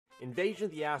Invasion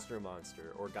of the Astro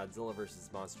Monster, or Godzilla vs.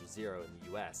 Monster Zero in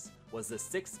the US, was the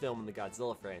 6th film in the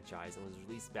Godzilla franchise and was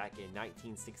released back in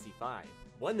 1965.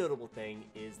 One notable thing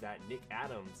is that Nick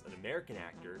Adams, an American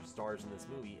actor, stars in this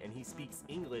movie, and he speaks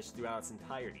English throughout its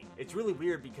entirety. It's really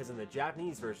weird because in the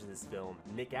Japanese version of this film,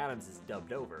 Nick Adams is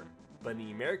dubbed over, but in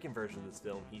the American version of this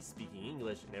film, he's speaking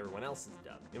English and everyone else is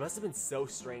dubbed. It must have been so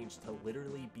strange to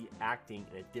literally be acting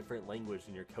in a different language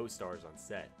than your co-stars on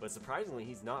set, but surprisingly,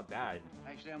 he's not bad.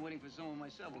 Actually, I'm waiting for someone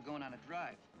myself. We're going on a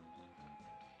drive.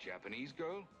 Japanese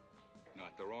girl?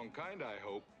 Not the wrong kind, I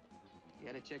hope. You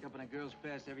had to check up on a girl's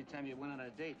past every time you went on a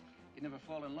date. You'd never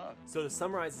fall in love. So to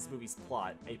summarize this movie's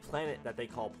plot, a planet that they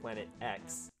call Planet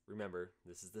X, remember,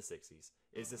 this is the 60s,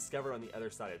 is discovered on the other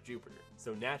side of Jupiter.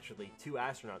 So naturally, 2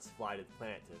 astronauts fly to the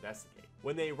planet to investigate.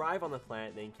 When they arrive on the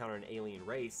planet, they encounter an alien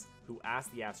race who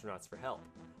ask the astronauts for help.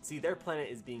 See, their planet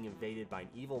is being invaded by an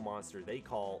evil monster they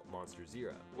call Monster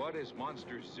Zero. What is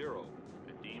Monster Zero?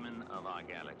 The demon of our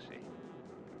galaxy.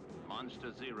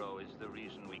 Monster Zero is the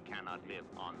reason we cannot live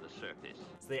on the surface.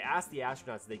 So they ask the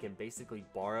astronauts if they can basically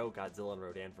borrow Godzilla and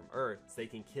Rodan from Earth so they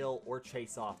can kill or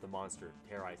chase off the monster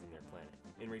terrorizing their planet.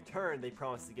 In return, they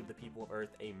promise to give the people of Earth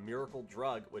a miracle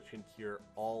drug which can cure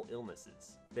all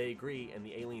illnesses. They agree, and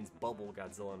the aliens bubble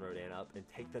Godzilla and Rodan up and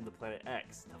take them to Planet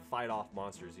X to fight off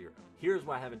Monster Zero. Here's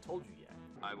what I haven't told you yet.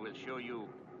 I will show you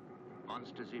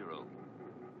Monster Zero.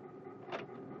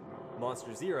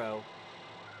 Monster Zero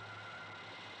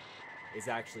is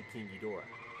actually King Ghidorah.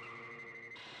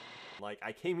 Like,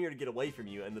 I came here to get away from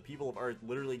you, and the people of Earth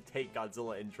literally take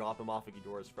Godzilla and drop him off at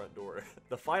Ghidorah's front door.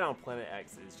 The fight on Planet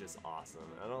X is just awesome.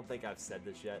 I don't think I've said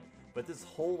this yet, but this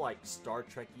whole, like, Star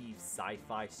Trek-y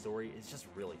sci-fi story is just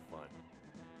really fun.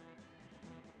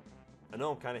 I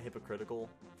know I'm kind of hypocritical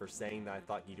for saying that I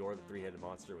thought Ghidorah the Three-Headed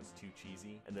Monster was too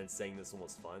cheesy, and then saying this one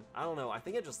was fun. I don't know, I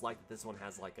think I just like that this one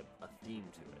has like a theme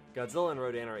to it. Godzilla and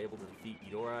Rodan are able to defeat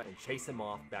Ghidorah and chase him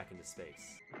off back into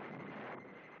space.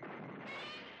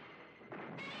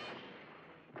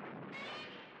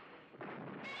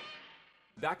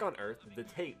 Back on Earth, the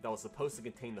tape that was supposed to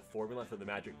contain the formula for the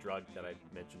magic drug that I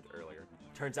mentioned earlier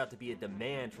turns out to be a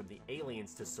demand from the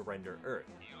aliens to surrender Earth.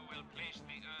 You will place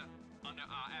the Earth under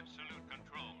our absolute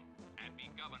control and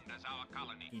be governed as our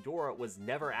colony. Ghidorah was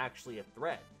never actually a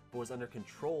threat, but was under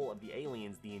control of the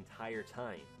aliens the entire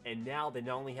time. And now they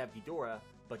not only have Ghidorah,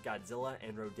 but Godzilla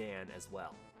and Rodan as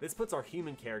well. This puts our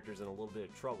human characters in a little bit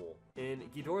of trouble. In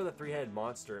Ghidorah the Three-Headed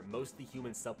Monster, most of the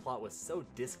human subplot was so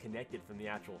disconnected from the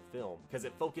actual film, because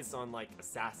it focused on like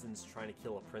assassins trying to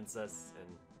kill a princess,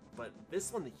 but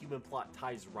this one the human plot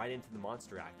ties right into the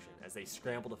monster action, as they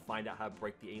scramble to find out how to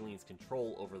break the aliens'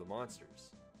 control over the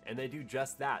monsters. And they do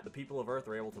just that. The people of Earth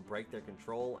are able to break their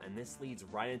control, and this leads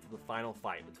right into the final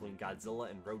fight between Godzilla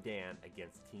and Rodan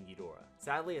against King Ghidorah.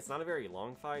 Sadly, it's not a very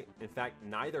long fight. In fact,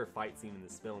 neither fight scene in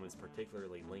this film is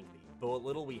particularly lengthy, but what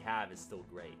little we have is still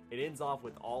great. It ends off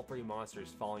with all 3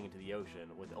 monsters falling into the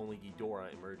ocean, with only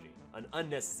Ghidorah emerging. An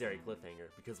unnecessary cliffhanger,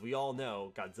 because we all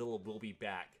know Godzilla will be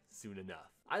back soon enough.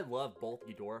 I love both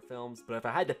Ghidorah films, but if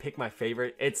I had to pick my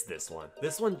favorite, it's this one.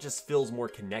 This one just feels more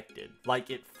connected. Like,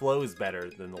 it flows better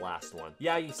than the last one.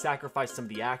 Yeah, you sacrifice some of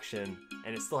the action,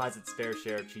 and it still has its fair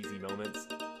share of cheesy moments,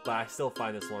 but I still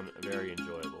find this one very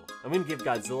enjoyable. I'm gonna give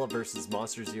Godzilla vs.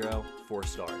 Monster Zero 4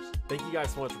 stars. Thank you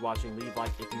guys so much for watching. Leave a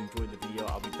like if you enjoyed the video.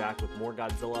 I'll be back with more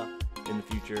Godzilla in the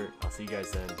future. I'll see you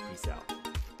guys then. Peace out.